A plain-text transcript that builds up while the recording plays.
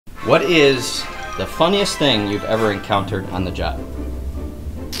What is the funniest thing you've ever encountered on the job?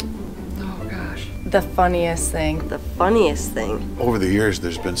 Oh gosh. The funniest thing. The funniest thing. Over the years,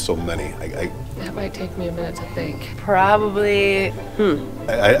 there's been so many. That might take me a minute to think. Probably.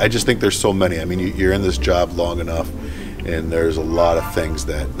 I just think there's so many. I mean, you're in this job long enough, and there's a lot of things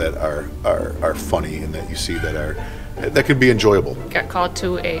that are funny and that you see that can be enjoyable. Got called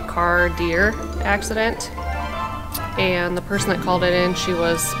to a car deer accident, and the person that called it in, she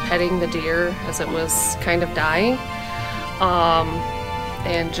was petting the deer as it was kind of dying,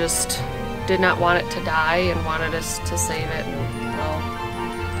 and just did not want it to die and wanted us to save it. And,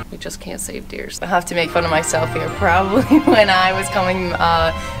 well, we just can't save deers. I have to make fun of myself here. Probably when I was coming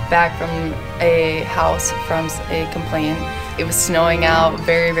back from a house from a complaint. It was snowing out,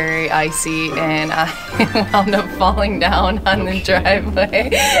 very, very icy, and I wound up falling down on the driveway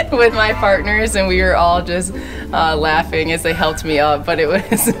with my partners, and we were all just laughing as they helped me up, but it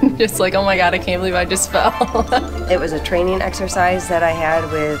was just like, oh my God, I can't believe I just fell. It was a training exercise that I had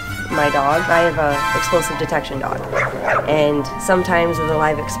with my dog. I have an explosive detection dog, and sometimes with the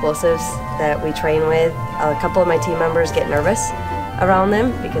live explosives that we train with, a couple of my team members get nervous around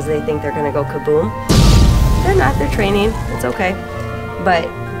them because they think they're gonna go kaboom. They're not, they're training, it's okay. But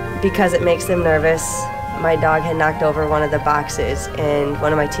because it makes them nervous, my dog had knocked over one of the boxes, and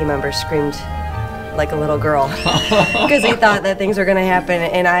one of my team members screamed like a little girl because he thought that things were gonna happen,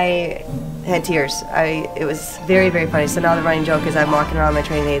 and I had tears. It was very, very funny. So now the running joke is I'm walking around my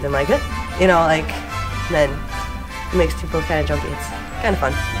training aids, I'm like, you know, like, and then it makes people kind of jumpy. It's kind of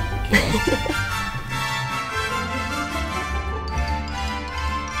fun.